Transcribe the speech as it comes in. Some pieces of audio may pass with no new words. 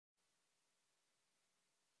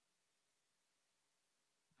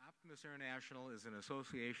Optimist International is an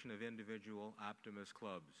association of individual optimist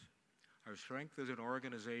clubs. Our strength as an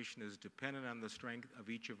organization is dependent on the strength of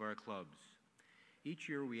each of our clubs. Each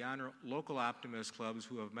year we honor local optimist clubs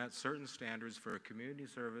who have met certain standards for community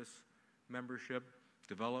service, membership,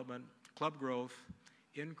 development, club growth,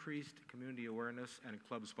 increased community awareness, and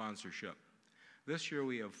club sponsorship. This year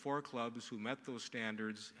we have 4 clubs who met those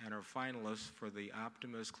standards and are finalists for the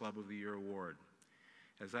Optimist Club of the Year award.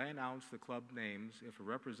 As I announce the club names, if a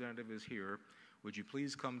representative is here, would you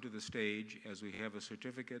please come to the stage as we have a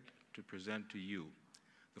certificate to present to you.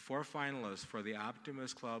 The 4 finalists for the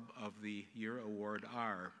Optimist Club of the Year award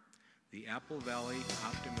are the Apple Valley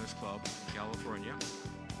Optimist Club in California,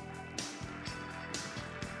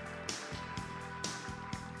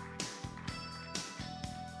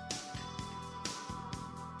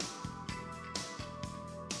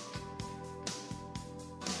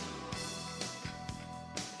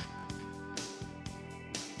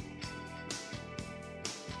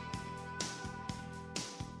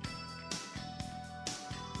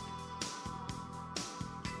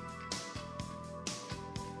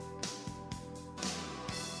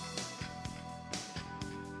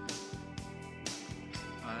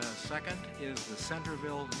 second is the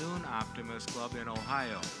Centerville Noon Optimist Club in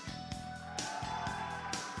Ohio.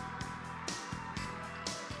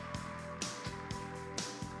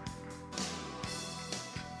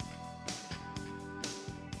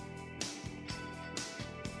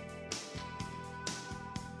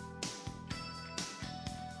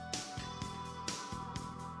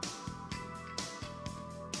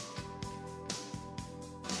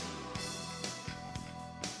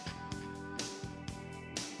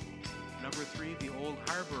 Number 3, the Old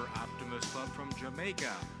Harbor Optimist Club from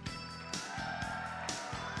Jamaica.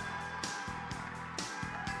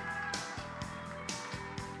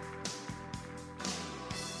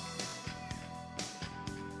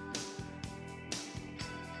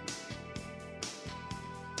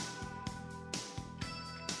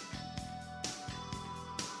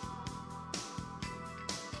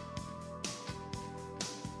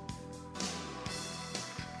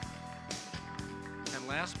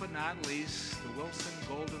 Last but not least, the Wilson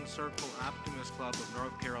Golden Circle Optimist Club of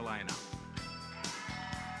North Carolina.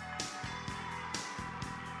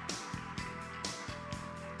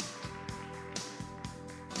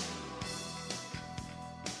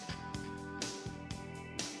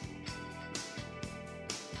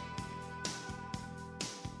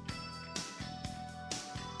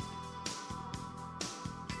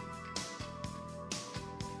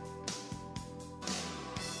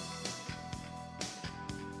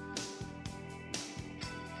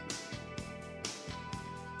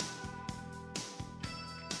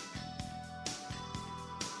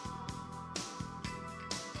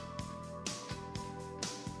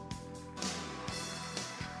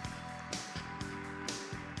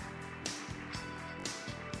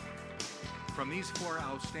 From these 4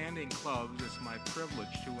 outstanding clubs, it's my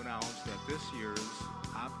privilege to announce that this year's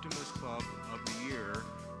Optimist Club of the Year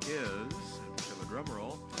is, I have a drum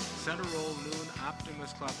roll, Centerville Noon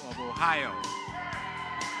Optimist Club of Ohio.